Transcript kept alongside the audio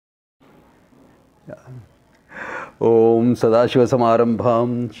Om Sadashiva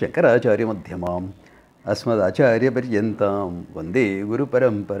Samarambham Shankaracharya Madhyamam Asmadacharya Paryantam Vande Guru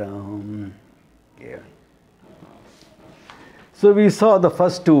Paramparam. Yeah. So we saw the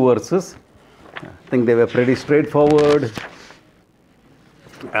first two verses. I think they were pretty straightforward.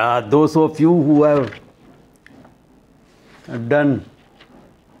 Those of you who have done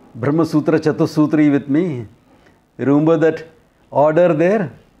Brahma Sutra Chatusutri with me, remember that order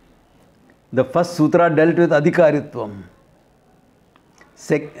there? The first sutra dealt with adhikaritvam.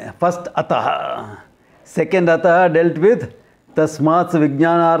 First ataha. Second ataha dealt with tasmat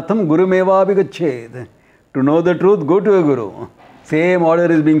vijnanartham gurumeva abhigached. To know the truth, go to a guru. Same order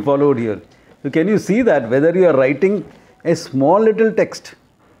is being followed here. So can you see that whether you are writing a small little text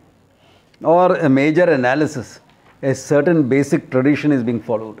or a major analysis, a certain basic tradition is being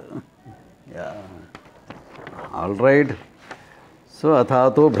followed. Yeah. All right. So,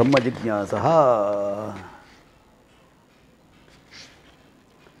 athato brahma jignasaha.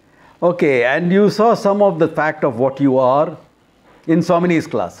 Okay, and you saw some of the fact of what you are in Swamini's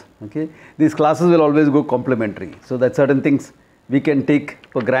class. Okay, these classes will always go complementary, so that certain things we can take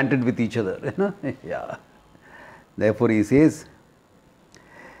for granted with each other. Yeah. Therefore, he says,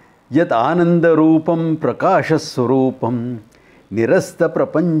 Yat ananda rupam prakasha surupam nirasta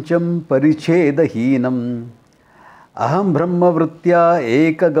prapancham paricheda heenam aham brahma vritya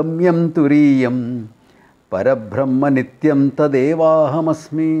ekagamyam turiyam parabrahma nityam tadevaham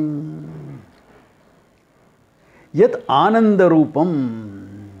asmi. Yat ananda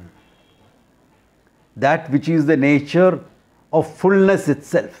rupam, that which is the nature of fullness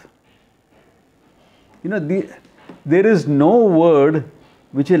itself. You know, there is no word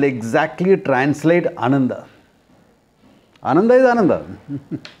which will exactly translate Ananda. Ananda is Ananda.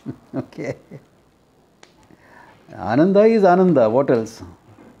 Okay. Ananda is Ananda. What else?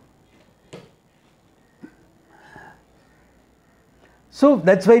 So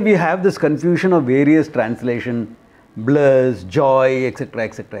that's why we have this confusion of various translation, bliss, joy, etc.,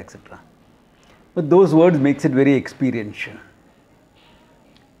 etc., etc. But those words makes it very experiential.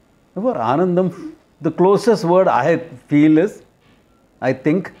 For Anandam, the closest word I feel is, I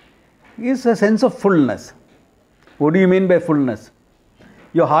think, is a sense of fullness. What do you mean by fullness?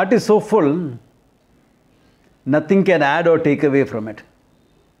 Your heart is so full, nothing can add or take away from it.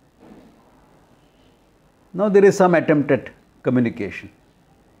 Now there is some attempt at communication.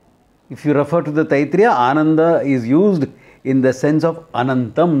 If you refer to the Taittiriya, Ananda is used in the sense of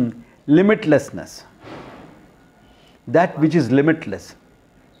Anantam, limitlessness. That which is limitless.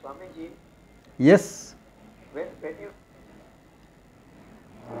 Swamiji? Yes. When you...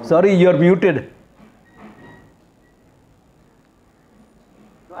 Sorry, you are muted.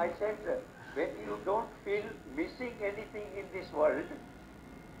 No, I said when you don't feel missing anything in this world,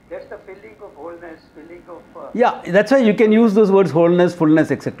 that's the feeling of wholeness, feeling of... Yeah, that's why you can use those words wholeness,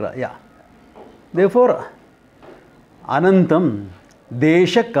 fullness, etc. Yeah. Therefore, Anantam,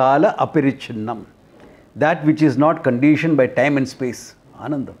 Desha Kala Apirichinnam, that which is not conditioned by time and space,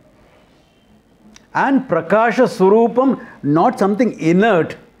 Anandam. And Prakasha Surupam, not something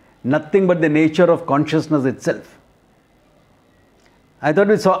inert, nothing but the nature of consciousness itself. I thought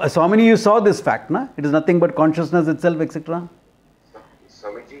Swamini, you saw this fact, na? It is nothing but consciousness itself, etc.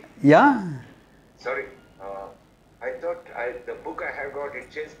 Swamiji? Yeah? Sorry, I thought the book I have got,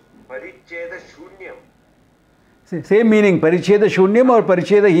 it says Paricheda Shunyam. Same meaning, Paricheda Shunyam or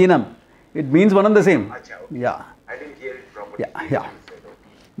Paricheda Heenam. It means one and the same. Achha, okay. Yeah. I didn't hear it properly. Yeah.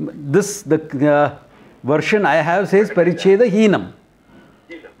 This, the version I have says Paricheda Heenam.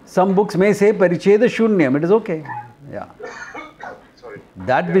 Some books may say Paricheda Shunyam. It is okay. Yeah. Sorry.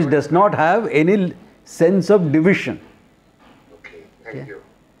 That which does not have any sense of division. Okay, thank you.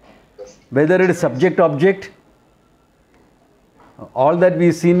 Whether it is subject-object, all that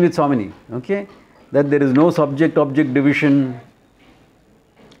we've seen with Swamini, okay? That there is no subject-object division,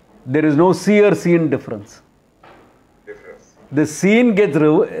 there is no seer-seen difference. The seen gets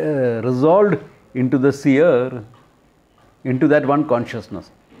resolved into the seer, into that one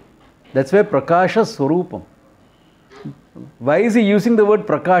consciousness. That's why Prakasha Swarupam. Why is he using the word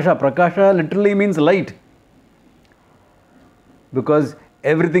Prakasha? Prakasha literally means light. Because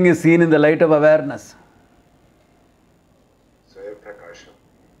everything is seen in the light of awareness. Prakasha.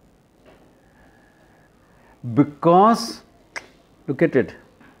 Because, look at it.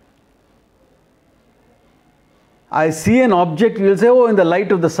 I see an object, you will say, oh, in the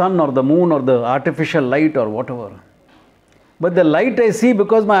light of the sun or the moon or the artificial light or whatever. But the light I see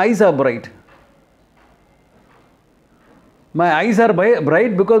because my eyes are bright. My eyes are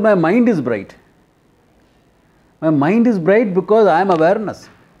bright because my mind is bright. My mind is bright because I am awareness.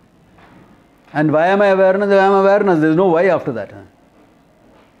 And why am I awareness? I am awareness. There is no why after that.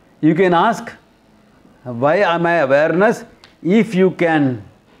 You can ask, why am I awareness, if you can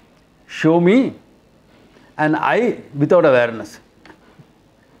show me an I without awareness.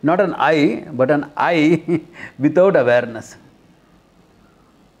 Not an I, but an I without awareness.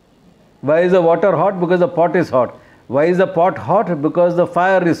 Why is the water hot? Because the pot is hot. Why is the pot hot? Because the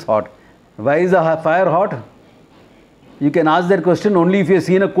fire is hot. Why is the fire hot? You can ask that question only if you have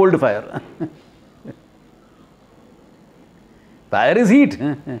seen a cold fire. Fire is heat.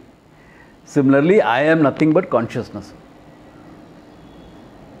 Similarly, I am nothing but consciousness.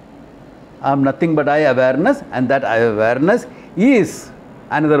 I am nothing but I awareness, and that I awareness is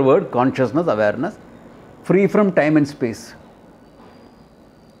another word, consciousness, awareness, free from time and space.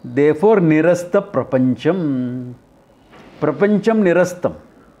 Therefore, nirasta prapancham. Prapancham nirastam.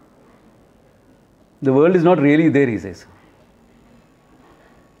 The world is not really there, he says.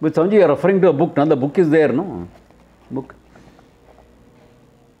 But Swamiji, you are referring to a book, now the book is there, no? Book.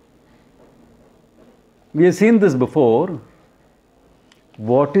 We have seen this before.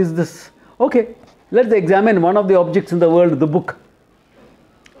 What is this? Okay, let's examine one of the objects in the world, the book.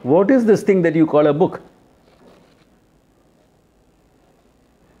 What is this thing that you call a book?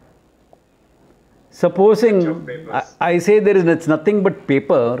 Supposing I say it's nothing but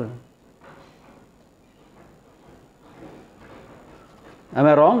paper. Am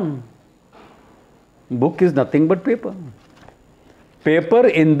I wrong? Book is nothing but paper. Paper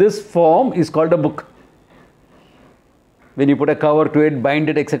in this form is called a book. When you put a cover to it, bind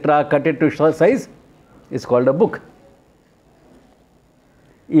it, etc., cut it to size, it's called a book.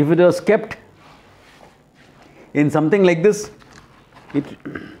 If it was kept in something like this,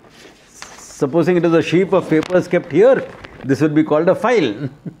 supposing it is a sheet of papers kept here, this would be called a file.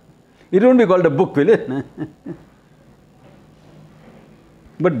 It won't be called a book, will it?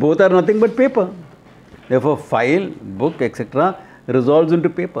 But both are nothing but paper. Therefore, file, book, etc. resolves into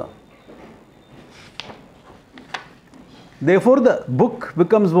paper. Therefore, the book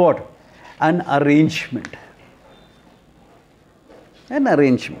becomes what? An arrangement. An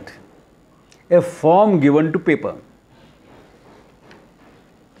arrangement. A form given to paper.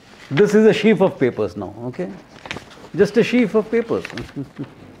 This is a sheaf of papers now, okay? Just a sheaf of papers.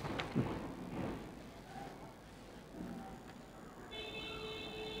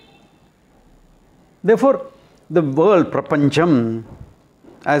 Therefore, the world, prapancham,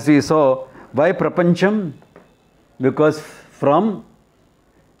 as we saw, why prapancham? Because from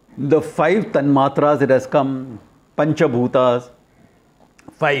the 5 tanmatras it has come, panchabhutas,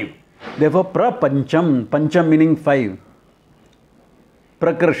 5. Therefore, prapancham, pancham meaning 5.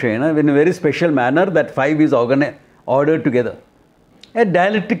 Prakarshena, in a very special manner, that 5 is ordered together. A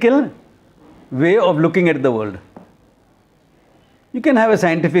dialectical way of looking at the world. You can have a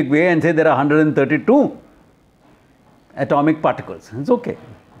scientific way and say there are 132 atomic particles. It's okay.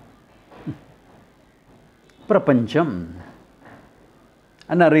 Prapancham,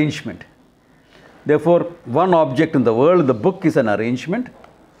 an arrangement. Therefore, one object in the world, the book, is an arrangement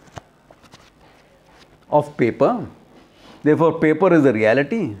of paper. Therefore, paper is a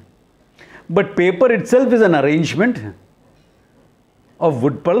reality. But paper itself is an arrangement of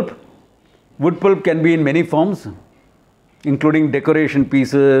wood pulp. Wood pulp can be in many forms, including decoration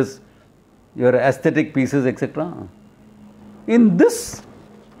pieces, your aesthetic pieces, etc. In this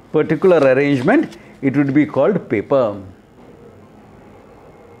particular arrangement, it would be called paper.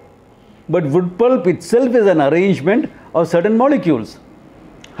 But wood pulp itself is an arrangement of certain molecules,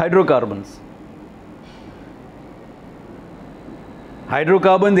 hydrocarbons.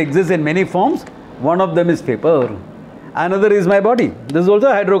 Hydrocarbons exist in many forms. One of them is paper. Another is my body. This is also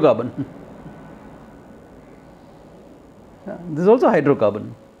a hydrocarbon. This is also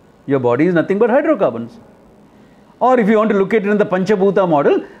hydrocarbon. Your body is nothing but hydrocarbons. Or if you want to look at it in the Panchabhuta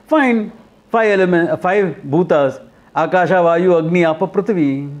model, fine. 5 bhutas. Akasha, Vayu, Agni, Apa,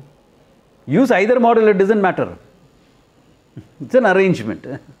 Prithvi. Use either model, it doesn't matter. It's an arrangement.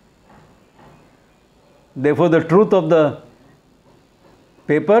 Therefore, the truth of the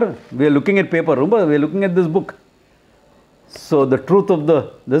paper, we are looking at paper. Remember, we are looking at this book. So, the truth of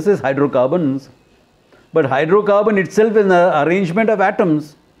this is hydrocarbons. But hydrocarbon itself is an arrangement of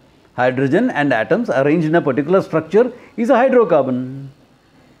atoms. Hydrogen and atoms arranged in a particular structure is a hydrocarbon.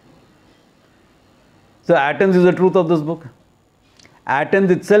 So, atoms is the truth of this book. Atoms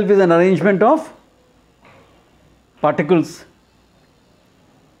itself is an arrangement of particles.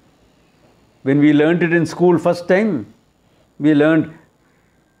 When we learnt it in school first time, we learned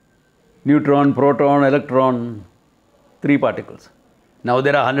neutron, proton, electron, 3 particles. Now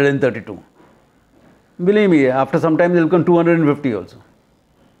there are 132. Believe me, after some time there will come 250 also.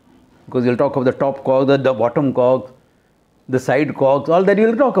 Because you'll talk of the top cog, the bottom cog, the side cogs, all that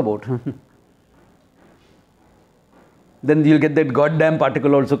you'll talk about. Then you'll get that goddamn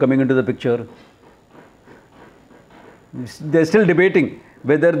particle also coming into the picture. They're still debating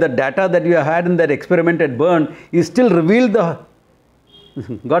whether the data that you had in that experiment at Bern is still revealed the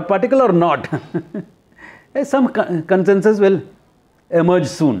God particle or not. Some consensus will emerge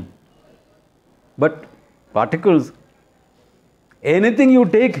soon. But particles, anything you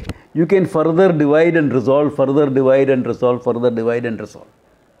take, you can further divide and resolve, further divide and resolve, further divide and resolve.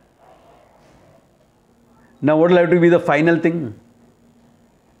 Now what will have to be the final thing?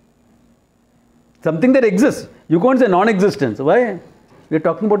 Something that exists. You can't say non-existence. Why? We are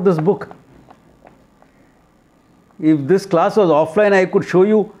talking about this book. If this class was offline, I could show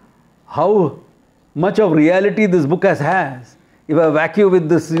you how much of reality this book has. If I whack you with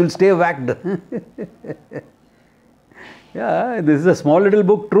this, you will stay whacked. Yeah, this is a small little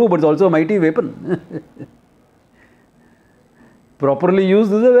book, true, but it's also a mighty weapon. Properly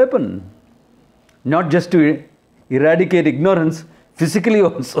used is a weapon. Not just to eradicate ignorance, physically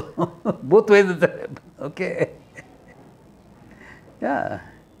also. Both ways it's a weapon. Okay. Yeah.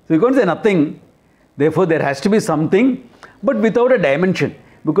 So you can't say nothing. Therefore, there has to be something, but without a dimension.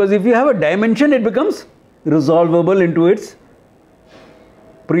 Because if you have a dimension, it becomes resolvable into its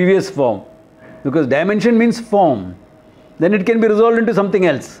previous form. Because dimension means form. Then it can be resolved into something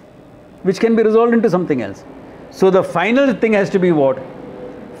else, which can be resolved into something else. So the final thing has to be what?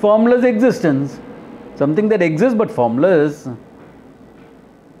 Formless existence. Something that exists but formless.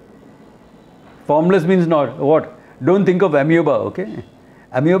 Formless means not what? Don't think of amoeba, okay?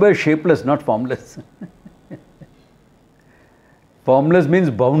 Amoeba is shapeless, not formless. Formless means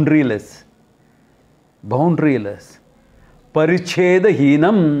boundaryless. Boundaryless.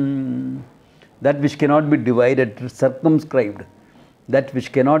 Parichedahinam. That which cannot be divided, circumscribed. That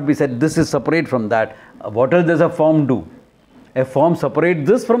which cannot be said, this is separate from that. What else does a form do? A form separates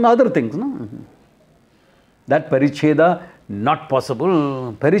this from other things. No? That paricheda, not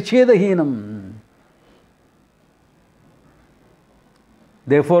possible. Parichedahinam.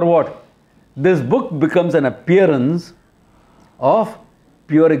 Therefore what? This book becomes an appearance of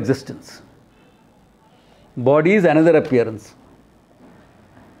pure existence. Body is another appearance.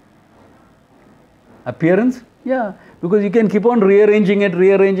 Appearance? Yeah, because you can keep on rearranging it.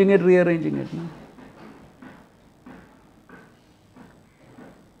 No?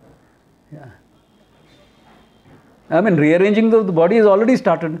 Yeah. I mean, rearranging the body is already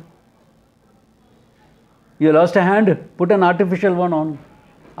started. You lost a hand, put an artificial one on.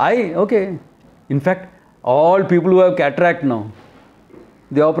 Eye, okay. In fact, all people who have cataract now,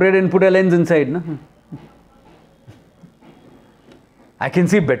 they operate and put a lens inside. No? I can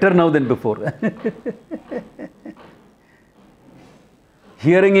see better now than before.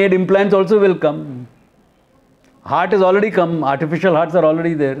 Hearing aid implants also will come. Heart has already come. Artificial hearts are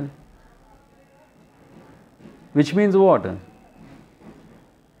already there. Which means what?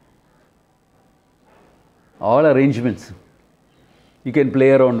 All arrangements you can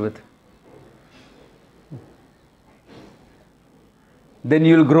play around with. Then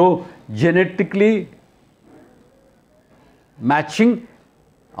you will grow genetically matching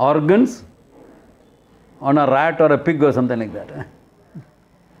organs on a rat or a pig or something like that.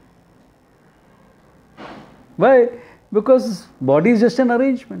 Why? Because body is just an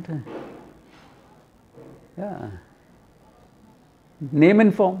arrangement. Yeah. Name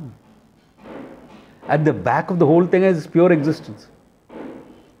and form. At the back of the whole thing is pure existence.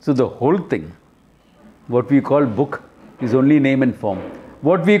 So the whole thing, what we call book, is only name and form.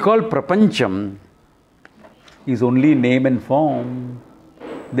 What we call prapancham is only name and form.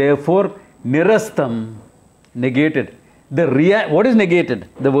 Therefore, nirastam, negated. What is negated?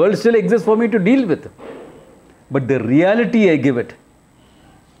 The world still exists for me to deal with. But the reality I give it.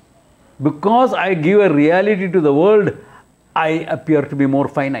 Because I give a reality to the world, I appear to be more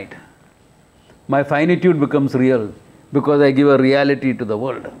finite. My finitude becomes real because I give a reality to the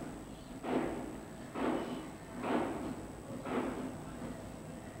world.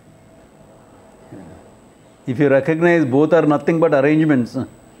 If you recognize both are nothing but arrangements,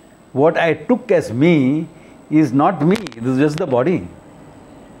 what I took as me is not me, this is just the body.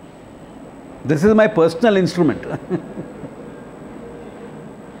 This is my personal instrument.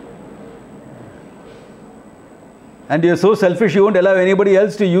 And you are so selfish, you won't allow anybody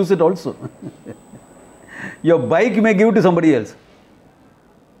else to use it also. Your bike you may give to somebody else.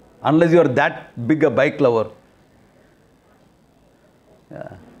 Unless you are that big a bike lover.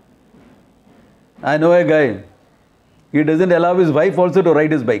 Yeah. I know a guy, he doesn't allow his wife also to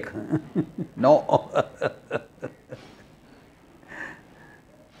ride his bike. No.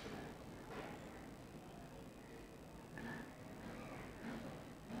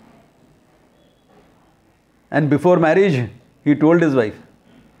 And before marriage, he told his wife,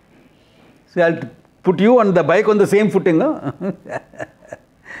 "See, I'll put you on the bike on the same footing." No?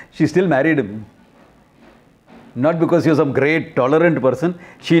 She still married him. Not because she was some great tolerant person.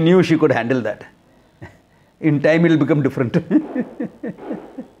 She knew she could handle that. In time, it will become different.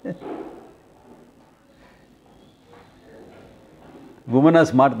 Women are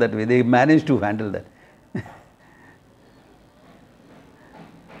smart that way. They managed to handle that.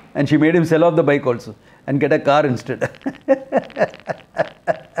 And she made him sell off the bike also and get a car instead.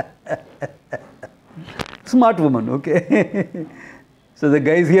 Smart woman, okay? So the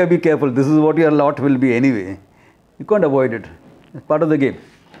guys here, be careful. This is what your lot will be anyway. You can't avoid it. It's part of the game.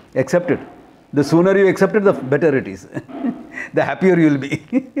 Accept it. The sooner you accept it, the better it is. The happier you will be.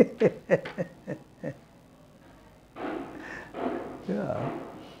 Yeah.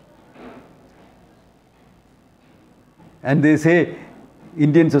 And they say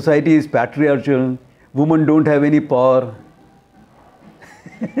Indian society is patriarchal. Women don't have any power.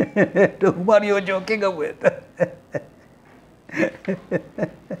 To whom are you joking with?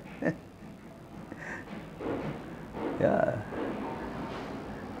 Yeah.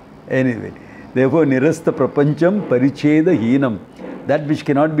 Anyway, therefore, nirasta prapancham paricheda heenam, that which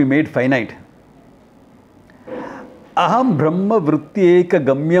cannot be made finite. Aham brahma vrityeka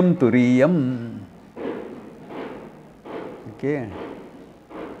gamyam turiyam. Okay.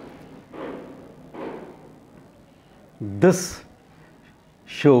 This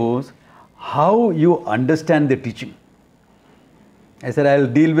shows how you understand the teaching. I said I'll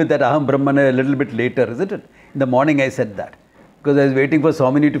deal with that Aham Brahmana a little bit later, isn't it? In the morning I said that. Because I was waiting for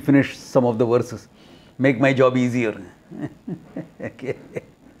Swami to finish some of the verses. Make my job easier. Okay.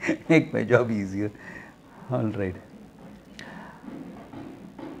 Make my job easier. All right.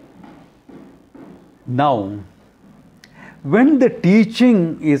 Now, when the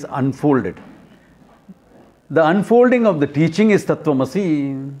teaching is unfolded, the unfolding of the teaching is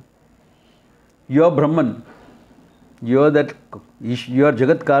Tattvamasi. You are Brahman. You are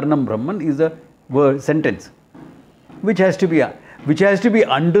Jagat Karanam Brahman is a word, sentence, which has to be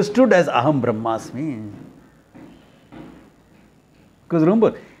understood as Aham Brahmasmi. Because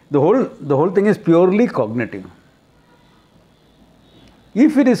remember, the whole thing is purely cognitive.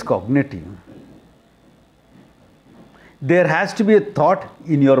 If it is cognitive, there has to be a thought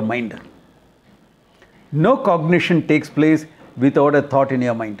in your mind. No cognition takes place without a thought in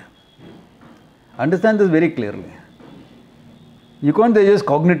your mind. Understand this very clearly. You can't say just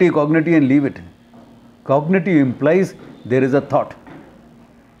cognitive and leave it. Cognitive implies there is a thought.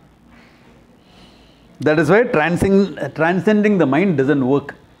 That is why transcending the mind doesn't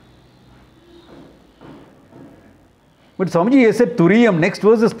work. But Swamiji has said Turiyam, next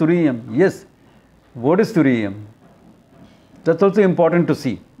verse is Turiyam. Yes, what is Turiyam? That's also important to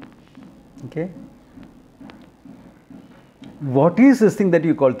see. Okay? What is this thing that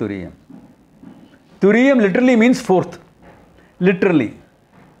you call Turiyam? Turiyam literally means fourth. Literally.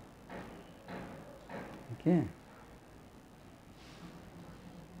 Okay.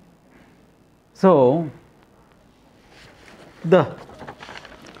 So, the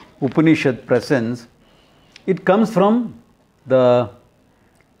Upanishad presence, it comes from the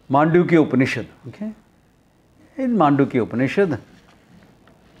Mandukya Upanishad. Okay. In Mandukya Upanishad,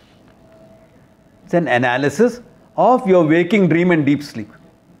 it's an analysis of your waking dream and deep sleep.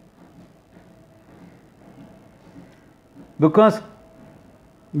 Because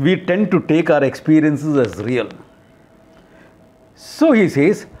we tend to take our experiences as real. So he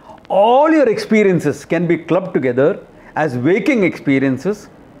says, all your experiences can be clubbed together as waking experiences,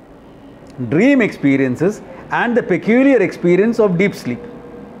 dream experiences, and the peculiar experience of deep sleep.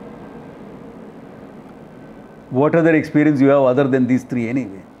 What other experience you have other than these three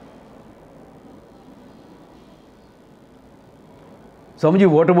anyway? Swamiji,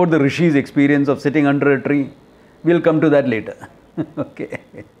 what about the Rishi's experience of sitting under a tree? We'll come to that later. Okay.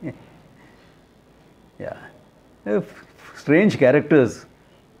 Yeah. Strange characters.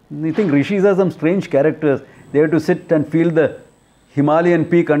 You think Rishis are some strange characters. They have to sit and feel the Himalayan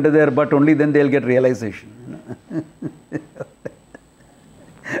peak under their butt, only then they'll get realization.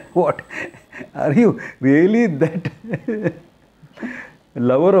 What? Are you really that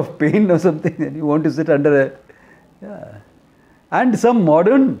lover of pain or something that you want to sit under a... Yeah. And some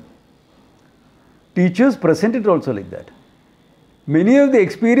modern teachers present it also like that. Many of the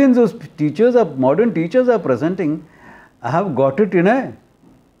experiences modern teachers are presenting, I have got it in a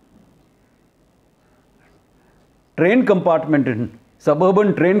train compartment, in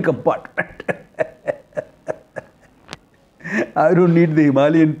suburban train compartment. I don't need the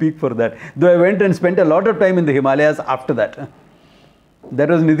Himalayan peak for that. Though I went and spent a lot of time in the Himalayas after that. That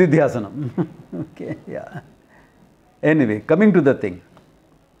was Nididhyasanam. Okay, yeah. Anyway, coming to the thing.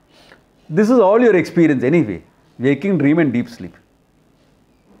 This is all your experience anyway. Waking, dream and deep sleep.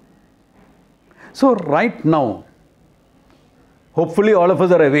 So right now, hopefully all of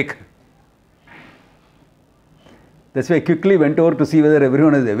us are awake. That's why I quickly went over to see whether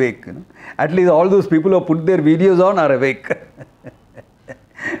everyone is awake. At least all those people who put their videos on are awake.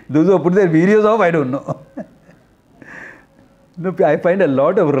 Those who put their videos off, I don't know. No, I find a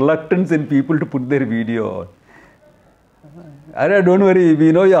lot of reluctance in people to put their video on. Don't worry,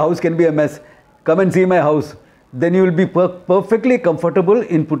 we know your house can be a mess. Come and see my house. Then you will be perfectly comfortable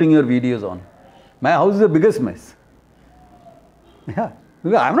in putting your videos on. My house is the biggest mess. Yeah.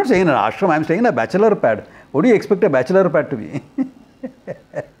 I'm not staying in an ashram, I'm staying in a bachelor pad. What do you expect a bachelor pad to be?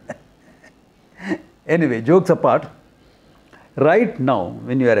 Anyway, jokes apart. Right now,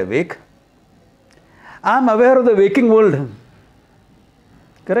 when you are awake, I am aware of the waking world.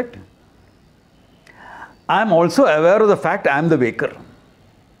 Correct? I am also aware of the fact I am the waker.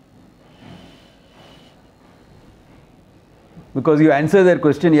 Because you answer that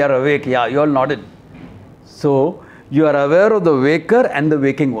question, you are awake. Yeah, you all nodded. So, you are aware of the waker and the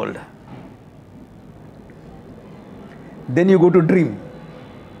waking world. Then you go to dream.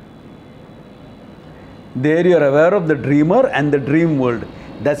 There you are aware of the dreamer and the dream world.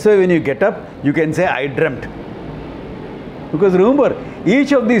 That's why when you get up, you can say, I dreamt. Because remember,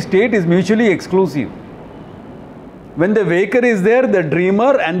 each of these states is mutually exclusive. When the waker is there, the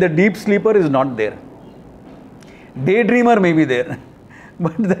dreamer and the deep sleeper is not there. Daydreamer may be there,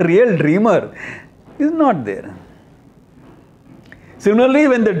 but the real dreamer is not there. Similarly,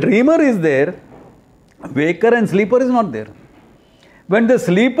 when the dreamer is there, waker and sleeper is not there. When the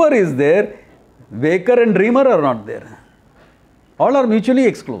sleeper is there, waker and dreamer are not there. All are mutually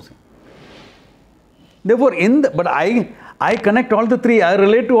exclusive. Therefore, but I connect all the three, I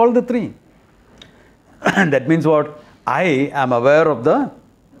relate to all the three. That means what? I am aware of the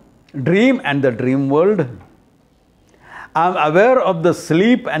dream and the dream world. I am aware of the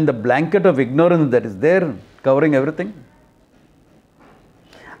sleep and the blanket of ignorance that is there, covering everything.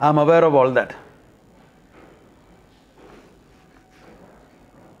 I am aware of all that.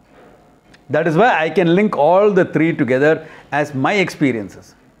 That is why I can link all the three together as my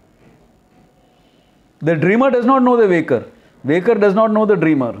experiences. The dreamer does not know the waker. Waker does not know the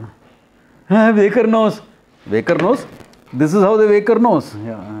dreamer. Waker knows. Waker knows. This is how the waker knows.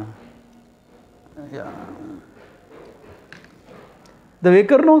 Yeah. Yeah. The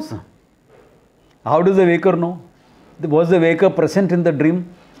waker knows. How does the waker know? Was the waker present in the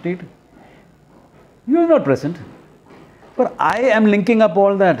dream state? He was not present. But I am linking up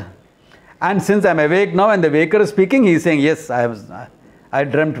all that. And since I am awake now and the waker is speaking, he is saying, yes, I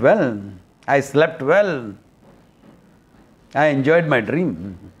dreamt well. I slept well. I enjoyed my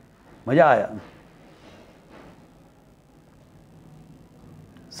dream. Maja aaya.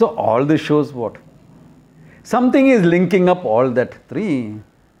 So all this shows what? Something is linking up all that three.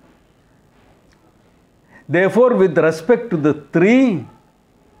 Therefore, with respect to the three,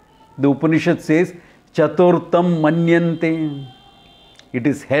 the Upanishad says, Chaturtham manyante. It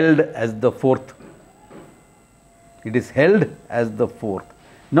is held as the fourth. It is held as the fourth.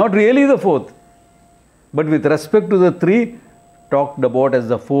 Not really the fourth, but with respect to the three, talked about as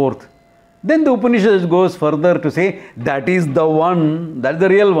the fourth. Then the Upanishad goes further to say, that is the one, that is the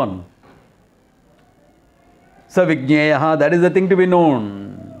real one. Savijñeyaha, that is the thing to be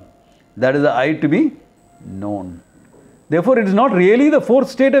known. That is the I to be known. Therefore, it is not really the fourth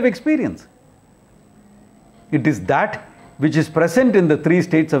state of experience. It is that which is present in the three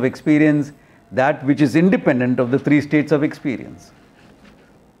states of experience, that which is independent of the three states of experience.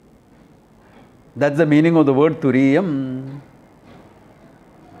 That's the meaning of the word Turiyam.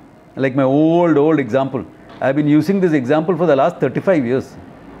 Like my old example. I've been using this example for the last 35 years.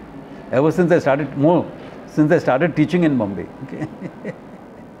 Ever since I started teaching in Bombay. Okay.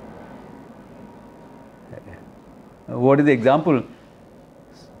 What is the example?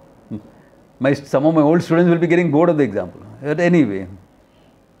 Some of my old students will be getting bored of the example. But anyway,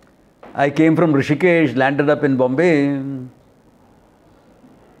 I came from Rishikesh, landed up in Bombay.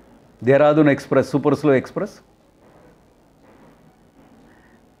 Dehradun Express, super slow express.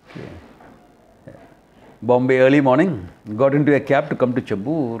 Okay. Bombay early morning, got into a cab to come to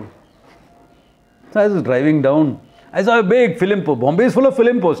Chembur. So I was driving down. I saw a big film. Bombay is full of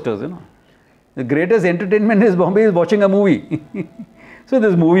film posters, you know. The greatest entertainment in Bombay is watching a movie. So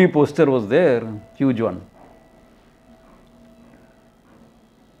this movie poster was there, huge one.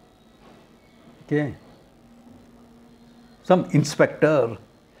 Okay. Some inspector.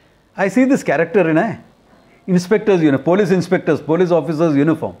 I see this character in a inspector's uniform, police officer's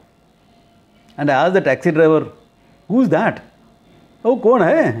uniform. And I asked the taxi driver, Who's that? वो कौन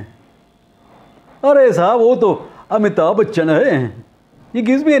है? अरे साहब वो तो अमिताभ बच्चन है. He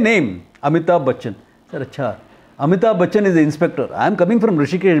gives me a name, Amitabh Bachchan. Sir, अच्छा, Amitabh Bachchan is the inspector. I am coming from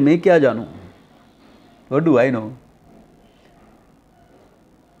Rishikesh. मैं क्या जानूँ? What do I know?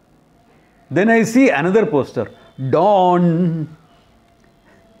 Then I see another poster. Don,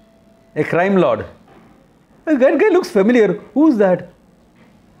 a crime lord. That guy looks familiar. Who's that?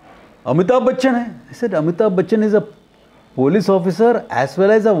 Amitabh Bachchan hai. I said, Amitabh Bachchan is a police officer as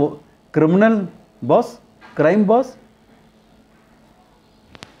well as a criminal boss, crime boss.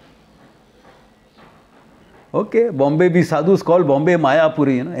 Okay, Bombay, we sadhus call Bombay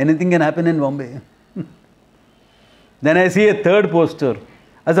Mayapuri. You know, anything can happen in Bombay. Then I see a third poster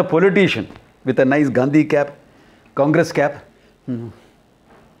as a politician with a nice Gandhi cap, Congress cap. I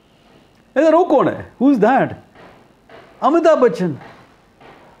said, oh, kaun hai? Who's that? Amitabh Bachchan.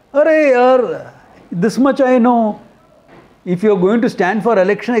 Arey yaar, this much I know. If you are going to stand for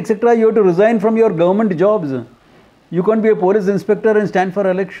election, etc., you have to resign from your government jobs. You can't be a police inspector and stand for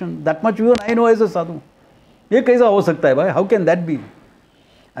election. That much I know as a sadhu. ये कैसा हो सकता है भाई? How can that be?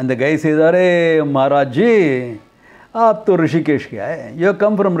 And the guy says, अरे महाराज जी, आप तो ऋषिकेश के आए. You have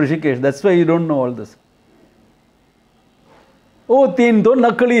come from Rishikesh. That's why you don't know all this. Oh, तीन तो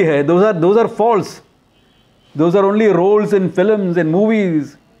नकली है. Those are false. Those are only roles in films and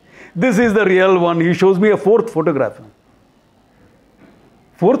movies. This is the real one. He shows me a fourth photograph.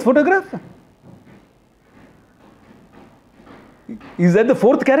 Fourth photograph? Is that the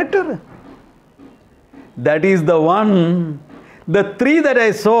fourth character? That is the one. The three that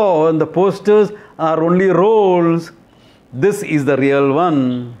I saw on the posters are only roles. This is the real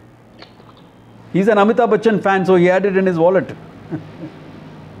one. He's an Amitabh Bachchan fan, so he had it in his wallet.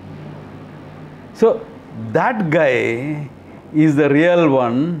 So that guy is the real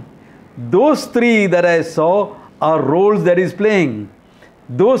one. Those three that I saw are roles that he's playing.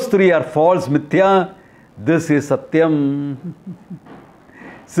 Those three are false, mithya. This is satyam.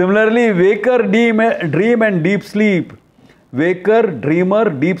 Similarly, waker, dream and deep sleep. Waker, dreamer,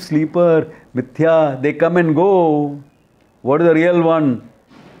 deep sleeper, mithya. They come and go. What is the real one?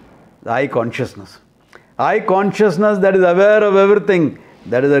 The I consciousness. I consciousness that is aware of everything.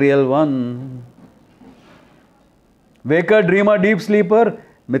 That is the real one. Waker, dreamer, deep sleeper,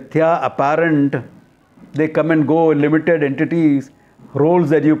 mithya, apparent. They come and go, limited entities, roles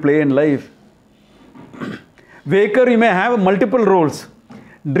that you play in life. Waker, you may have multiple roles.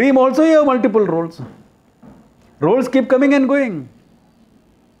 Dream also you have multiple roles. Roles keep coming and going.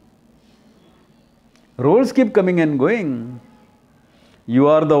 Roles keep coming and going. You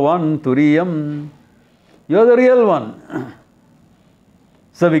are the one, Turiyam. You are the real one.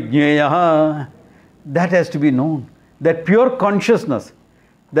 Savijñeyaha. That has to be known. That pure consciousness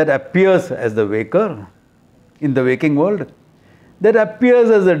that appears as the waker in the waking world, that appears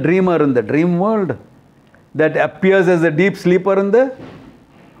as a dreamer in the dream world, that appears as a deep sleeper in the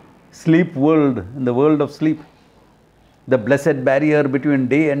sleep world, in the world of sleep. The blessed barrier between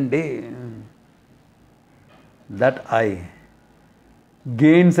day and day. That I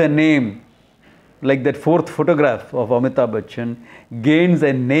gains a name, like that fourth photograph of Amitabh Bachchan gains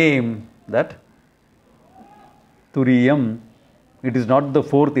a name, that Turiyam. It is not the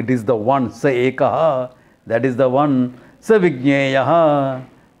fourth, it is the one. Sa ekaha, that is the one. Sa vijñeyaha,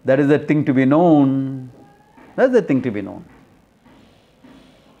 that is the thing to be known. That's the thing to be known.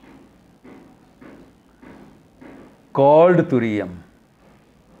 Called Turiyam.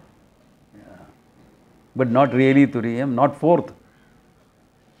 Yeah. But not really Turiyam, not fourth.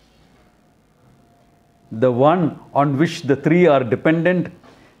 The one on which the three are dependent,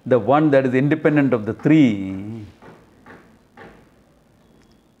 the one that is independent of the three.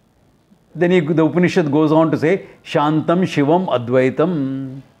 Then the Upanishad goes on to say, Shantam Shivam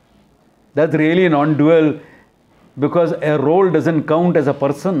Advaitam. That's really non-dual, because a role doesn't count as a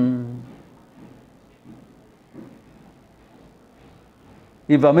person.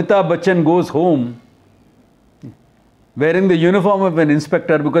 If Amitabh Bachchan goes home wearing the uniform of an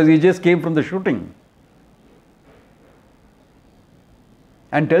inspector because he just came from the shooting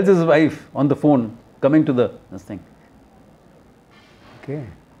and tells his wife on the phone, coming to this thing, okay,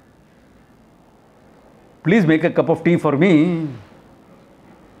 please make a cup of tea for me.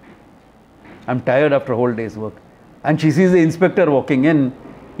 I'm tired after a whole day's work. And she sees the inspector walking in.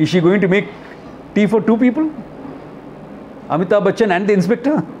 Is she going to make tea for two people? Amitabh Bachchan and the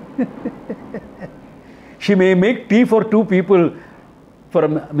inspector? She may make tea for two people, for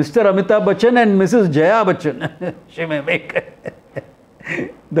Mr. Amitabh Bachchan and Mrs. Jaya Bachchan. She may make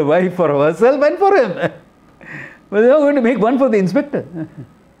the wife for herself and for him. But they are going to make one for the inspector.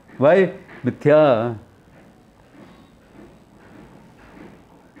 Why? Mithya.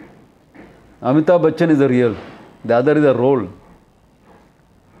 Amitabh Bachchan is a real. The other is a role.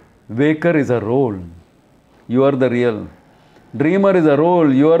 Waker is a role. You are the real. Dreamer is a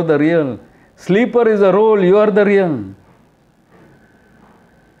role. You are the real. Sleeper is a role. You are the real.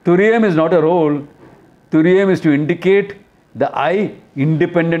 Turiyam is not a role. Turiyam is to indicate the I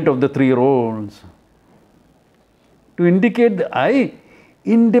independent of the three roles. To indicate the I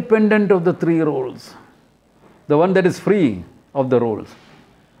independent of the three roles. The one that is free of the roles.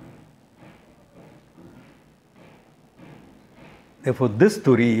 Therefore, this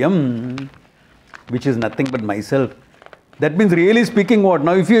Turiyam, which is nothing but myself, that means really speaking what?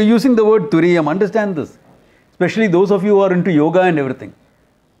 Now, if you are using the word Turiyam, understand this. Especially those of you who are into yoga and everything.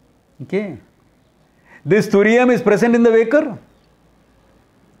 Okay? This Turiyam is present in the waker.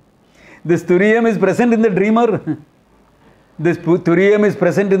 This Turiyam is present in the dreamer. This Turiyam is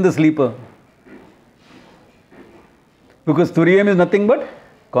present in the sleeper. Because Turiyam is nothing but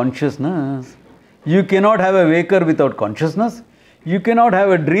consciousness. You cannot have a waker without consciousness. You cannot have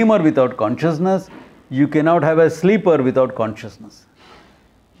a dreamer without consciousness. You cannot have a sleeper without consciousness.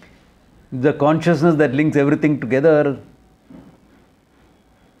 The consciousness that links everything together.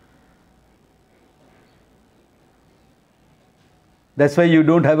 That's why you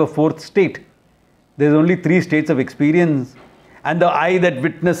don't have a fourth state. There's only three states of experience. And the I that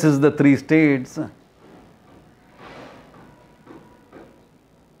witnesses the three states.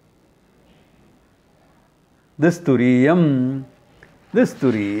 This Turiyam,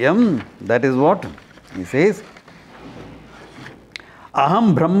 that is what he says.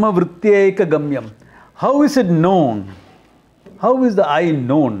 Aham Brahma Vrittyaeka Gamyam. How is it known? How is the I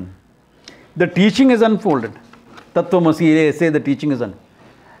known? The teaching is unfolded. Tattvamasi say the teaching is unfolded.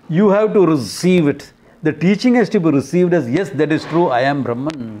 You have to receive it. The teaching has to be received as, yes, that is true, I am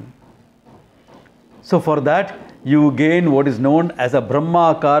Brahman. So for that, you gain what is known as a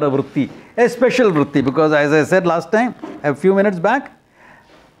Brahmakara Vritti, a special Vritti, because as I said last time, a few minutes back,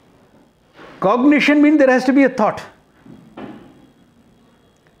 cognition means there has to be a thought.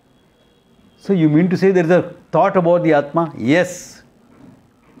 So you mean to say there is a thought about the Atma? Yes.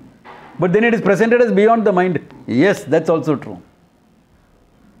 But then it is presented as beyond the mind. Yes, that's also true.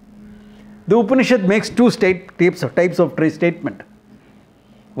 The Upanishad makes two types of statement.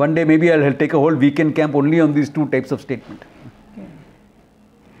 One day maybe I'll take a whole weekend camp only on these two types of statement. Okay.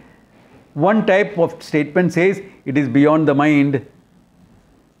 One type of statement says it is beyond the mind.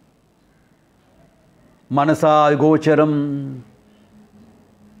 Manasa gocharam.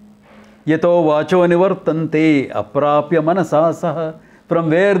 Yato vacho nivartante aprapya manasa saha. From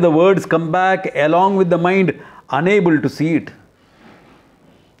where the words come back along with the mind, unable to see it,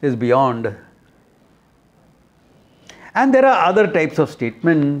 is beyond. And there are other types of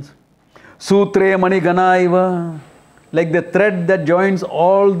statements. Sutre manigana iva, like the thread that joins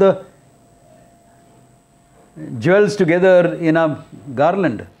all the jewels together in a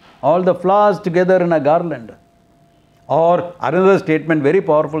garland, all the flowers together in a garland. Or another statement, very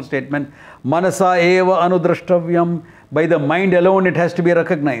powerful statement, manasa eva anudrashtavyam, by the mind alone it has to be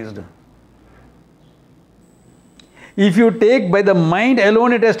recognized. If you take by the mind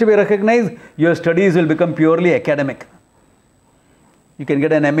alone it has to be recognized, your studies will become purely academic. You can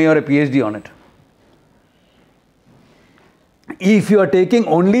get an MA or a PhD on it. If you are taking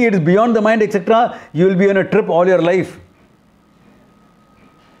only it is beyond the mind, etc., you will be on a trip all your life,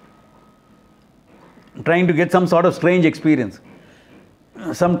 trying to get some sort of strange experience,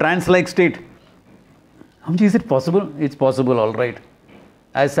 some trance-like state. Is it possible? It's possible, all right.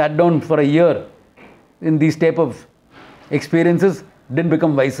 I sat down for a year in these type of experiences, didn't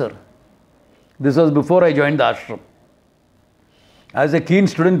become wiser. This was before I joined the ashram. As a keen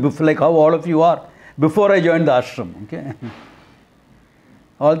student, like how all of you are, before I joined the ashram. Okay?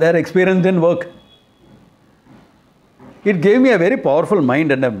 All that experience didn't work. It gave me a very powerful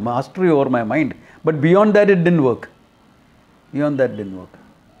mind and a mastery over my mind. But beyond that, it didn't work. Beyond that, didn't work.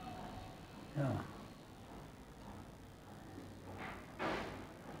 Yeah.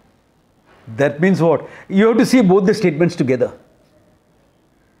 That means what? You have to see both the statements together.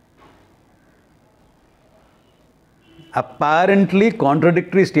 Apparently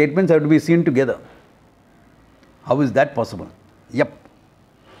contradictory statements have to be seen together. How is that possible? Yep.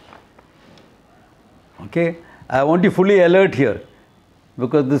 Okay. I want you fully alert here,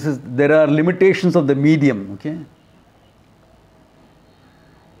 because there are limitations of the medium. Okay.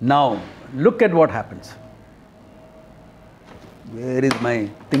 Now look at what happens. Where is my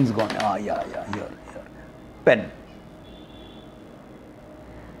things gone? Here. Pen.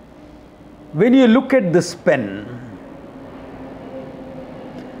 When you look at this pen,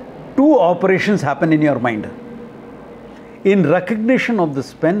 two operations happen in your mind. In recognition of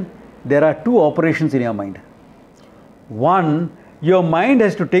this pen, there are two operations in your mind. One, your mind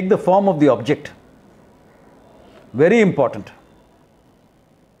has to take the form of the object. Very important.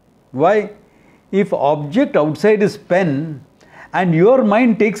 Why? If object outside is pen and your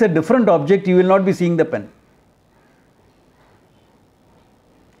mind takes a different object, you will not be seeing the pen.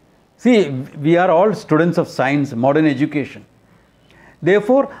 See, we are all students of science, modern education.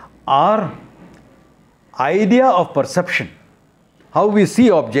 Therefore, our idea of perception, how we see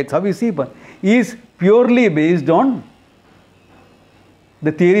objects, how we see pen, is purely based on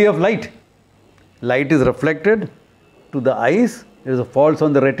the theory of light. Light is reflected to the eyes, there is a falls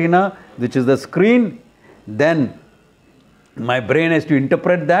on the retina, which is the screen. Then my brain has to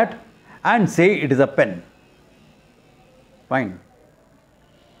interpret that and say it is a pen. Fine.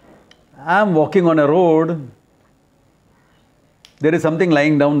 I am walking on a road. There is something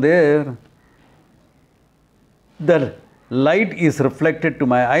lying down there. The light is reflected to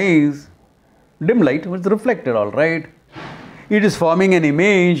my eyes. Dim light, but it's reflected, all right. It is forming an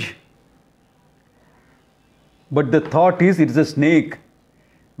image. But the thought is it is a snake,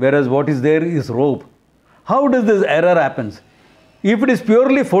 whereas what is there is rope. How does this error happen? If it is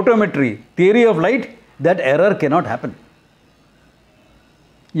purely photometry, theory of light, that error cannot happen.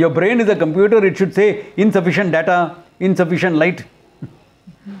 Your brain is a computer, it should say insufficient data, insufficient light.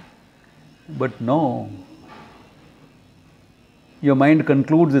 But no. Your mind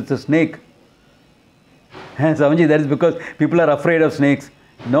concludes it's a snake. Swamiji, that is because people are afraid of snakes.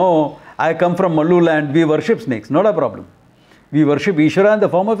 No, I come from Mallu land, we worship snakes, not a problem. We worship Ishvara in the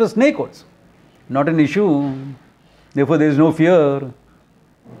form of a snake also. Not an issue. Therefore, there is no fear.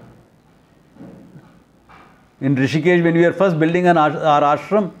 In Rishikesh, when we were first building our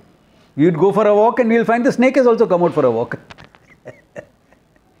ashram, we would go for a walk and we will find the snake has also come out for a walk.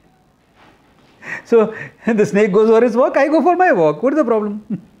 So, the snake goes for his walk, I go for my walk. What is the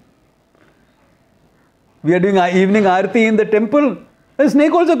problem? We are doing evening aarti in the temple, a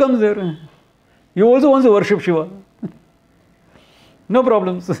snake also comes there. He also wants to worship Shiva. No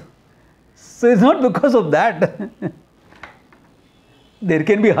problems. So, it's not because of that. There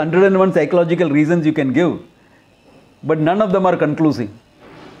can be 101 psychological reasons you can give, but none of them are conclusive.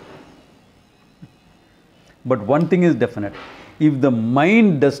 But one thing is definite. If the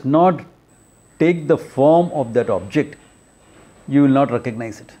mind does not take the form of that object, you will not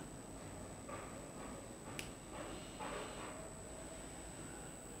recognize it.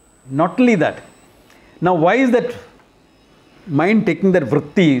 Not only that. Now, why is that mind taking that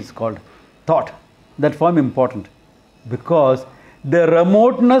vritti is called thought, that form important? Because the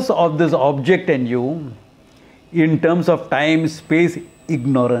remoteness of this object and you, in terms of time, space,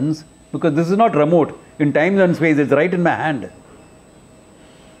 ignorance, because this is not remote, in time and space, it's right in my hand.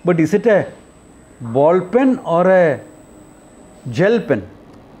 But is it a ball pen or a gel pen?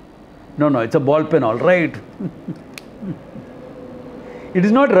 No, it's a ball pen, all right. It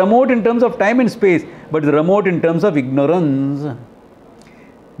is not remote in terms of time and space, but remote in terms of ignorance.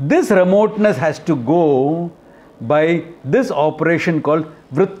 This remoteness has to go by this operation called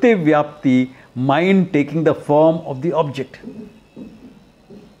vritti vyapti, mind taking the form of the object.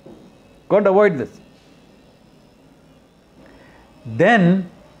 Can't avoid this. Then,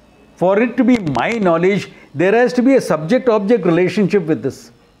 for it to be my knowledge, there has to be a subject-object relationship with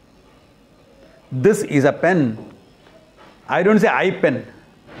this. This is a pen. I don't say iPen.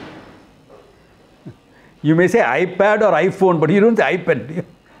 You may say iPad or iPhone, but you don't say iPen.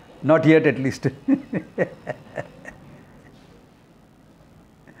 Not yet, at least.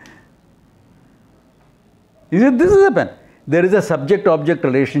 You say, this is a pen. There is a subject-object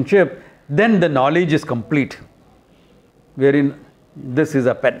relationship, then the knowledge is complete. Wherein this is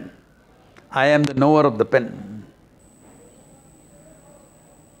a pen. I am the knower of the pen.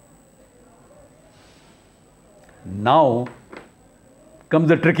 Now comes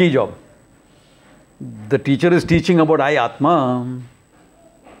the tricky job. The teacher is teaching about I Atma.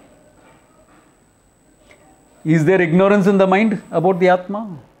 Is there ignorance in the mind about the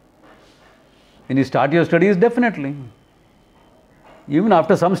Atma? When you start your studies, definitely. Even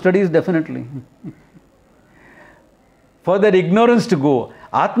after some studies, definitely. For that ignorance to go,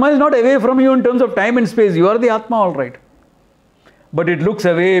 Atma is not away from you in terms of time and space. You are the Atma, all right. But it looks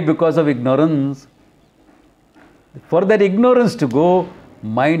away because of ignorance. For that ignorance to go,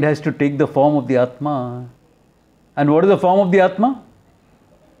 mind has to take the form of the Atma. And what is the form of the Atma?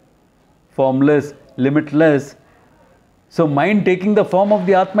 Formless, limitless. So mind taking the form of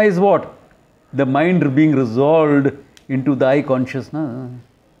the Atma is what? The mind being resolved into the I consciousness.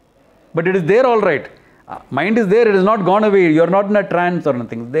 But it is there, all right. Mind is there, it has not gone away. You are not in a trance or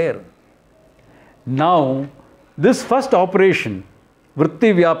nothing, it's there. Now, this first operation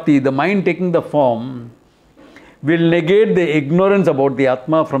vritti vyapti, the mind taking the form, will negate the ignorance about the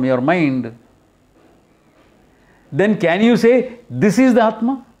Atma from your mind, then can you say, this is the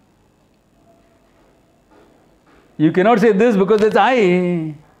Atma? You cannot say this because it's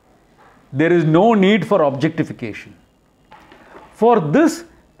I. There is no need for objectification. For this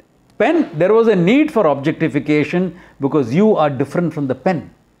pen, there was a need for objectification because you are different from the pen.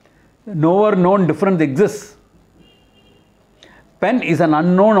 Nowhere known difference exists. Pen is an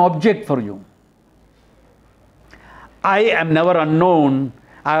unknown object for you. I am never unknown.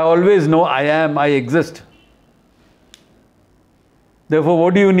 I always know I am, I exist. Therefore,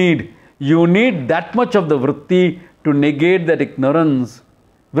 what do you need? You need that much of the vritti to negate that ignorance.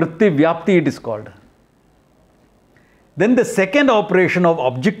 Vritti vyapti it is called. Then the second operation of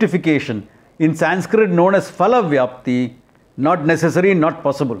objectification, in Sanskrit known as phala vyapti, not necessary, not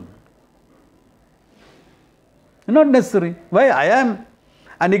possible. Not necessary. Why? I am.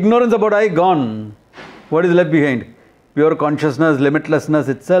 And ignorance about I gone. What is left behind? Pure consciousness, limitlessness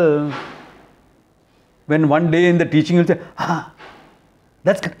itself. When one day in the teaching you will say,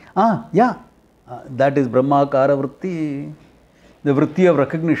 that's correct. Yeah. That is Brahmakara vritti. The vritti of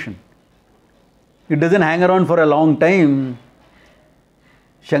recognition. It doesn't hang around for a long time.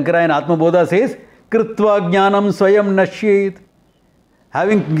 Shankara in Atma Bodha says, Kritva jnanam swayam nashyet.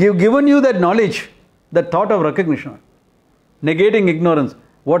 Having given you that knowledge, that thought of recognition, negating ignorance,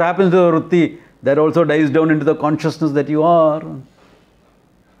 what happens to the vritti? That also dies down into the consciousness that you are.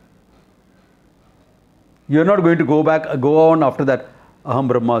 You are not going to go on after that. Aham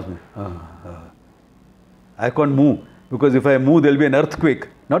Brahmasmi. I can't move. Because if I move, there will be an earthquake.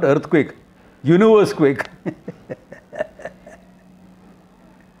 Not earthquake, universe quake.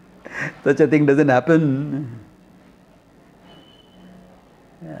 Such a thing doesn't happen.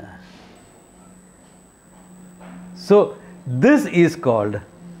 Yeah. So, this is called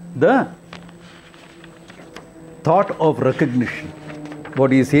the thought of recognition.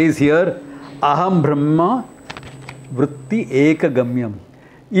 What he says here, Aham Brahma Vritti Eka Gamyam.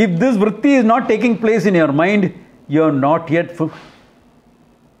 If this vritti is not taking place in your mind, you have not yet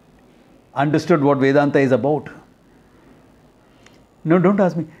understood what Vedanta is about. No, don't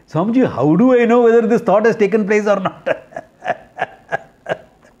ask me, Swamiji, how do I know whether this thought has taken place or not?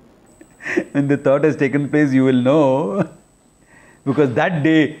 When the thought has taken place, you will know. Because that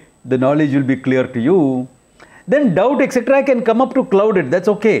day, the knowledge will be clear to you. Then doubt, etc. can come up to cloud it. That's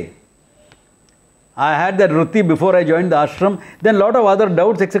okay. I had that vritti before I joined the ashram. Then lot of other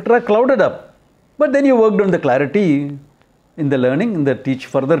doubts, etc. clouded up. But then you worked on the clarity in the learning, in the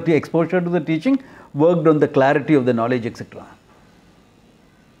further exposure to the teaching, worked on the clarity of the knowledge, etc.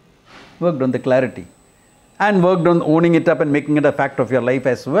 Worked on the clarity. And worked on owning it up and making it a fact of your life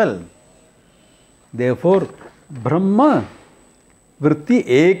as well. Therefore, Brahma Vritti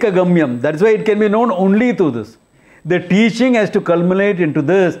Eka Gamyam. That's why it can be known only through this. The teaching has to culminate into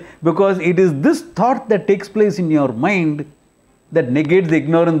this because it is this thought that takes place in your mind that negates the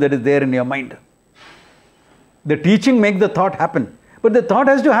ignorance that is there in your mind. The teaching makes the thought happen. But the thought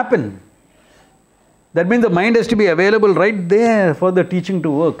has to happen. That means the mind has to be available right there for the teaching to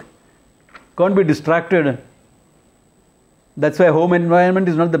work. Can't be distracted. That's why home environment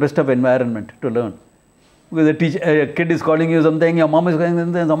is not the best of environment to learn. Because a kid is calling you something, your mom is calling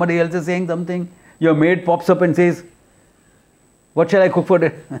something, somebody else is saying something, your maid pops up and says, what shall I cook for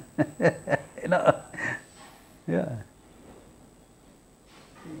dinner? Yeah.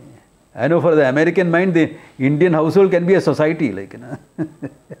 I know for the American mind, the Indian household can be a society,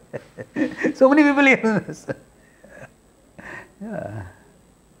 So many people hear this. Yeah.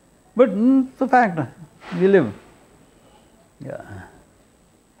 But it's a fact. We live. Yeah.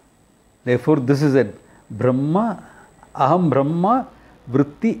 Therefore, this is it. Brahma, Aham Brahma,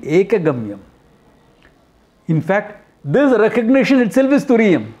 Vritti Eka Gamyam. In fact, this recognition itself is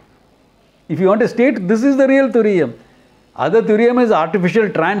Turiyam. If you want to state, this is the real Turiyam. Other Turiyam is artificial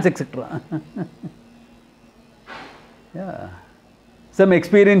trance, etc. Yeah. Some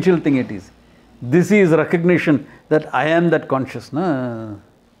experiential thing it is. This is recognition that I am that consciousness.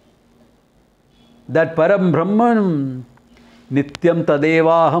 That Param Brahman, Nityam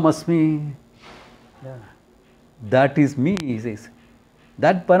Tadeva Aham Asmi. Yeah. That is me, he says.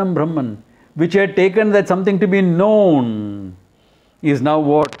 That Param Brahman, which I had taken that something to be known, is now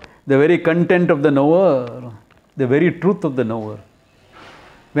what? The very content of the knower, the very truth of the knower.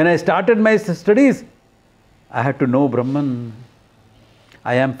 When I started my studies, I had to know Brahman.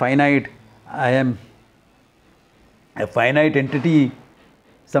 I am finite. I am a finite entity.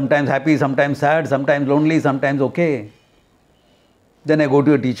 Sometimes happy, sometimes sad, sometimes lonely, sometimes okay. Then I go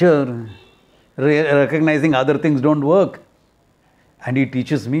to a teacher, recognizing other things don't work. And he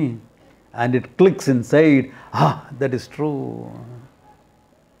teaches me, and it clicks inside. Ah, that is true.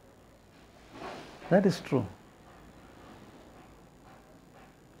 That is true.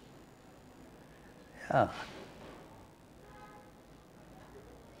 Yeah.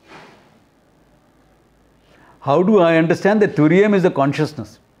 How do I understand that Turium is the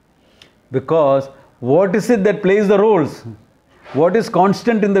consciousness? Because what is it that plays the roles? What is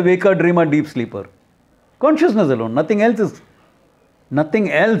constant in the waker, dreamer, deep sleeper? Consciousness alone. Nothing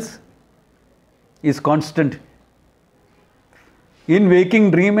else is constant. In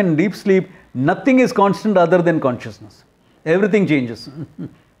waking, dream and deep sleep, nothing is constant other than consciousness. Everything changes.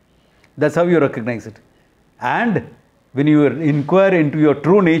 That's how you recognize it. And when you inquire into your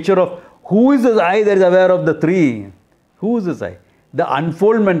true nature of who is this I that is aware of the three, who is this I? The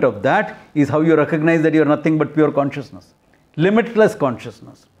unfoldment of that is how you recognize that you are nothing but pure consciousness. Limitless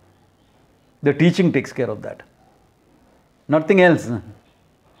consciousness. The teaching takes care of that. Nothing else.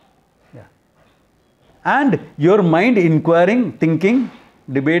 Yeah. And your mind inquiring, thinking,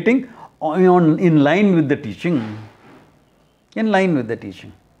 debating in line with the teaching. In line with the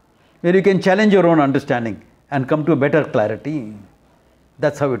teaching. Where you can challenge your own understanding and come to a better clarity.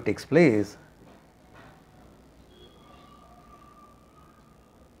 That's how it takes place.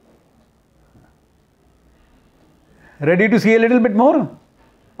 Ready to see a little bit more?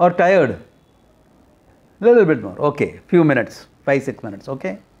 Or tired? Little bit more. Okay. Few minutes. 5-6 minutes.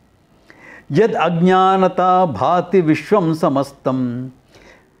 Okay. Yad ajnanata bhati vishwam samastam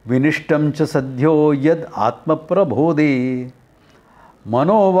vinishtam cha sadhyo yad atma prabodhe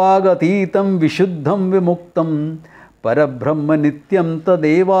manovagatitam vishuddham vimuktam parabrahma nityam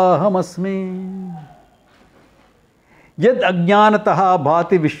tadevahamasmi. Yad ajnanataha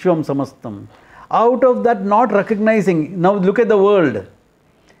bhati vishwam samastam. Out of that not recognizing, now look at the world.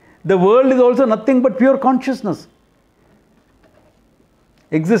 The world is also nothing but pure consciousness.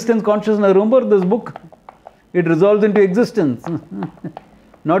 Existence consciousness. Remember this book? It resolves into existence,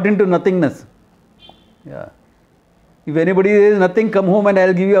 not into nothingness. Yeah. If anybody says nothing, come home and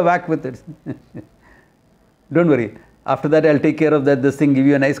I'll give you a whack with it. Don't worry. After that, I'll take care of that, this thing, give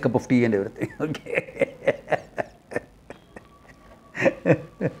you a nice cup of tea and everything. Okay.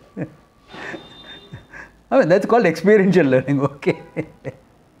 I mean, that's called experiential learning. Okay.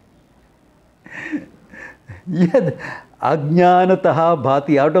 Yad ajnanataha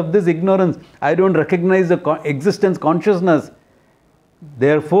bhati. Out of this ignorance, I don't recognize the existence consciousness.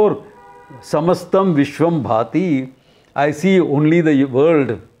 Therefore, samastam vishwam bhati. I see only the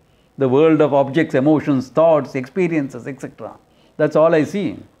world of objects, emotions, thoughts, experiences, etc. That's all I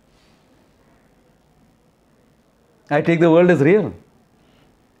see. I take the world as real.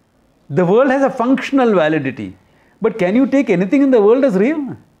 The world has a functional validity. But can you take anything in the world as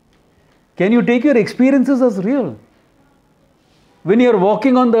real? Can you take your experiences as real? When you are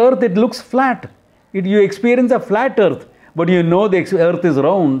walking on the earth, it looks flat. You experience a flat earth, but you know the earth is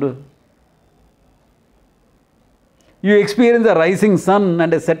round. You experience a rising sun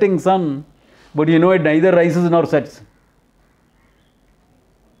and a setting sun, but you know it neither rises nor sets.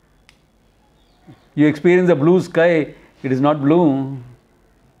 You experience a blue sky, it is not blue.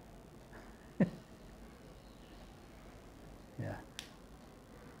 Yeah.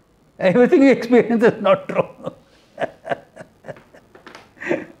 Everything you experience is not true.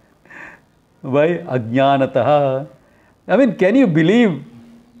 Why? Ajnanataha. I mean, can you believe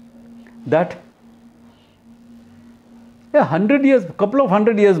that a couple of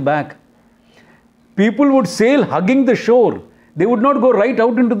hundred years back, people would sail hugging the shore. They would not go right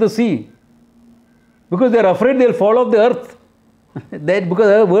out into the sea because they are afraid they will fall off the earth.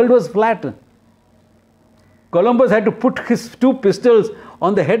 Because the world was flat. Columbus had to put his 2 pistols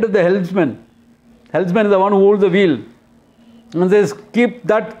on the head of the helmsman. Helmsman is the one who holds the wheel. And says, keep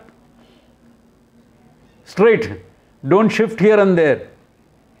that straight. Don't shift here and there.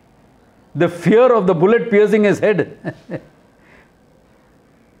 The fear of the bullet piercing his head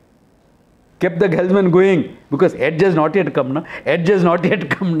kept the helmsman going, because edge has not yet come. Edge has not yet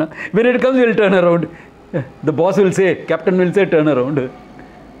come. When it comes, he will turn around. The boss will say, captain will say, turn around.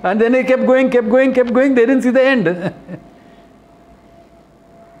 And then he kept going. They didn't see the end.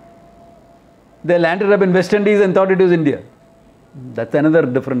 They landed up in West Indies and thought it was India. That's another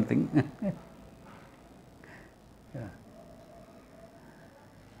different thing. Yeah.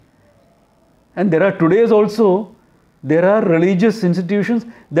 And there are today's also, there are religious institutions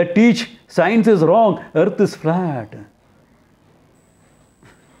that teach science is wrong, earth is flat.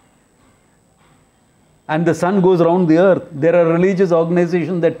 And the sun goes around the earth. There are religious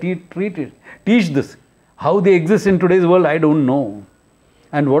organizations that teach this. How they exist in today's world, I don't know.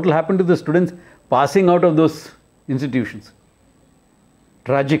 And what will happen to the students passing out of those institutions?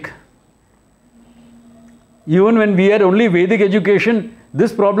 Tragic. Even when we had only Vedic education,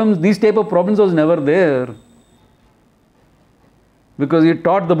 these type of problems was never there. Because he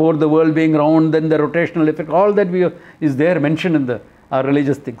taught about the world being round, then the rotational effect, all that is there mentioned in our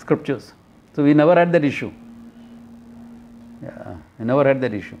religious scriptures. So we never had that issue. Yeah, we never had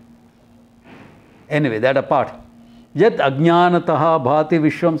that issue. Anyway, that apart. Yat ajnanataha bhati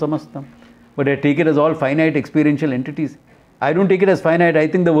vishwam samastam. But I take it as all finite experiential entities. I don't take it as finite. I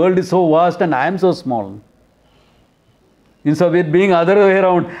think the world is so vast and I am so small. Instead of it being other way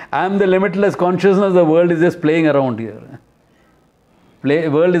around, I am the limitless consciousness, the world is just playing around here.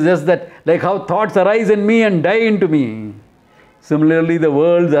 World is just that, like how thoughts arise in me and die into me. Similarly, the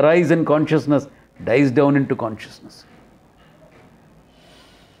world's arise in consciousness, dies down into consciousness.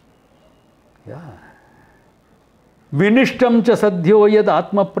 Yeah. Vinishtam cha sadhyo yad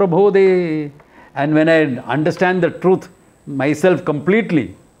atma prabhode. And when I understand the truth myself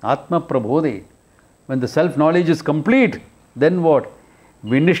completely, atma prabhode, when the self-knowledge is complete, then what?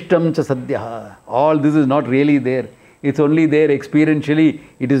 Vinishtam cha sadhya. All this is not really there. It's only there experientially.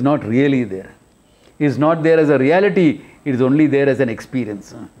 It is not really there. It's not there as a reality. It is only there as an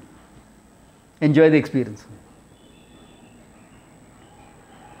experience. Enjoy the experience.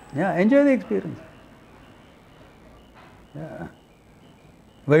 Yeah, enjoy the experience. Yeah.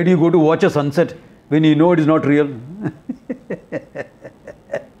 Why do you go to watch a sunset when you know it is not real?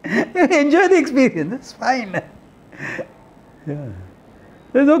 Enjoy the experience. That's fine. Yeah.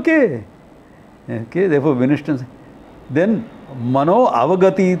 That's okay. Okay, therefore, Vinishtam. Then, mano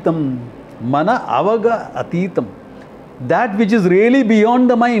avagatitam. Mana avagatitam. That which is really beyond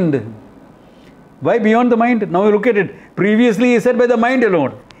the mind. Why beyond the mind? Now you look at it. Previously he said by the mind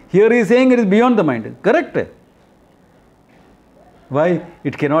alone. Here he is saying it is beyond the mind. Correct? Why?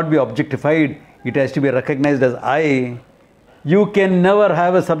 It cannot be objectified. It has to be recognized as I. You can never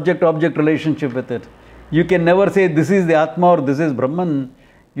have a subject-object relationship with it. You can never say this is the Atma or this is Brahman.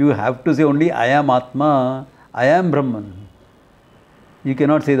 You have to say only I am Atma, I am Brahman. You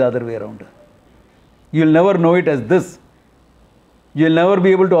cannot say the other way around. You will never know it as this. You will never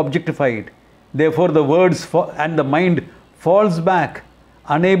be able to objectify it. Therefore the words and the mind falls back,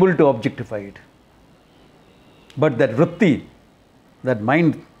 unable to objectify it. But that vritti, that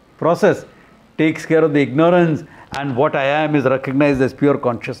mind process, takes care of the ignorance, and what I am is recognized as pure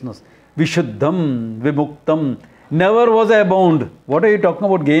consciousness. Vishuddham, vimuktam. Never was I bound. What are you talking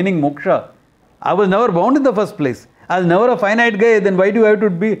about gaining moksha? I was never bound in the first place. I was never a finite guy. Then why do I have to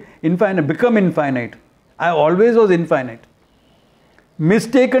be infinite, become infinite? I always was infinite.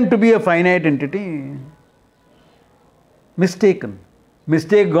 Mistaken to be a finite entity. Mistaken.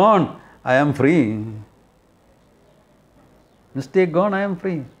 Mistake gone. I am free. Mistake gone. I am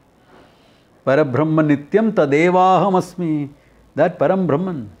free. Parabrahma nityam tadevaham asmi. That Param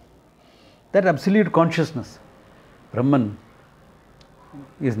Brahman, that absolute consciousness, Brahman,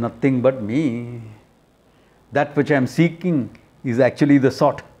 is nothing but me. That which I am seeking is actually the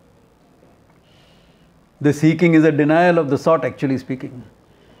sought. The seeking is a denial of the sought, actually speaking.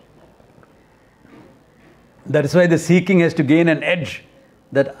 That is why the seeking has to gain an edge,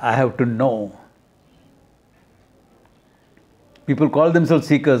 that I have to know. People call themselves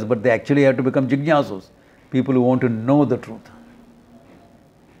seekers, but they actually have to become jignasus, people who want to know the truth.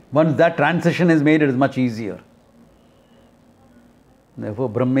 Once that transition is made, it is much easier. Therefore,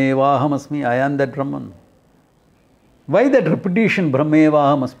 Brahmevaham asmi, I am that Brahman. Why that repetition,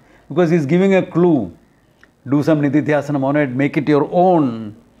 Brahmevaham asmi? Because he is giving a clue. Do some nididhyasanam on it, make it your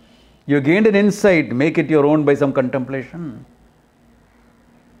own. You gained an insight, make it your own by some contemplation.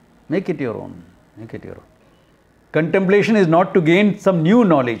 Make it your own. Make it your own. Contemplation is not to gain some new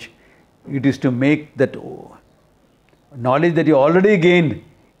knowledge. It is to make that knowledge that you already gained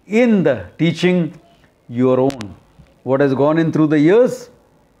in the teaching your own. What has gone in through the years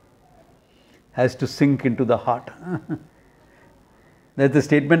has to sink into the heart. That's a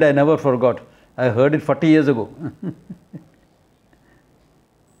statement I never forgot. I heard it 40 years ago.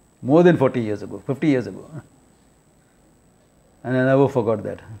 More than 40 years ago, 50 years ago. And I never forgot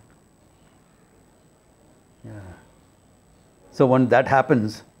that. Yeah. So when that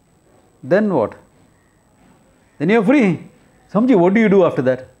happens, then what? Then you're free. Samji, what do you do after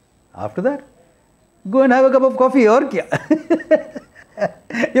that? After that? Go and have a cup of coffee or kya?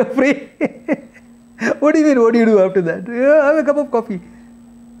 You're free. What do you mean, what do you do after that? Yeah, have a cup of coffee.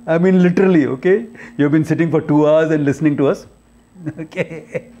 I mean literally, okay? You've been sitting for 2 hours and listening to us.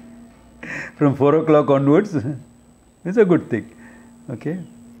 Okay? From 4 o'clock onwards. It's a good thing. Okay?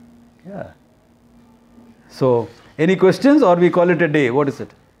 Yeah. So, any questions or we call it a day? What is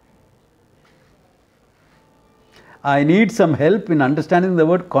it? I need some help in understanding the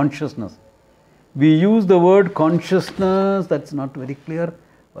word consciousness. We use the word consciousness, that's not very clear.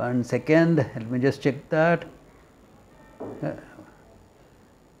 1 second, let me just check that.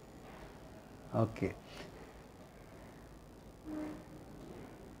 Okay.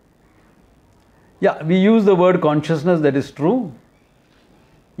 Yeah, we use the word consciousness, that is true.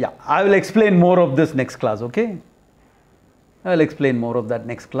 Yeah, I will explain more of this next class, okay? I will explain more of that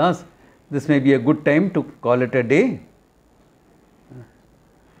next class. This may be a good time to call it a day.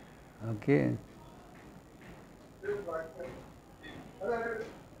 Okay.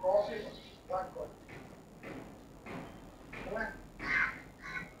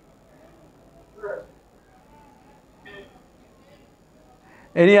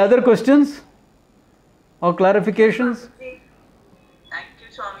 Any other questions or clarifications? Thank you,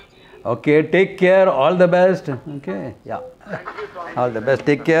 Swamiji. Okay, take care, all the best. Okay, yeah. All the best,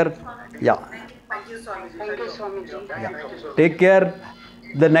 take care. Yeah. Thank you, Swamiji. Thank you, Swamiji. Yeah. Take care.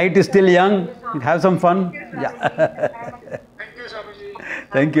 The night is still young. Have some fun. Yeah. Thank you,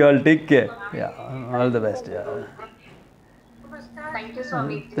 Swamiji. Thank you all. Take care. Yeah. All the best. Yeah. Thank you,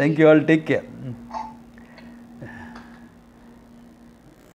 Swamiji. Thank you all. Take care.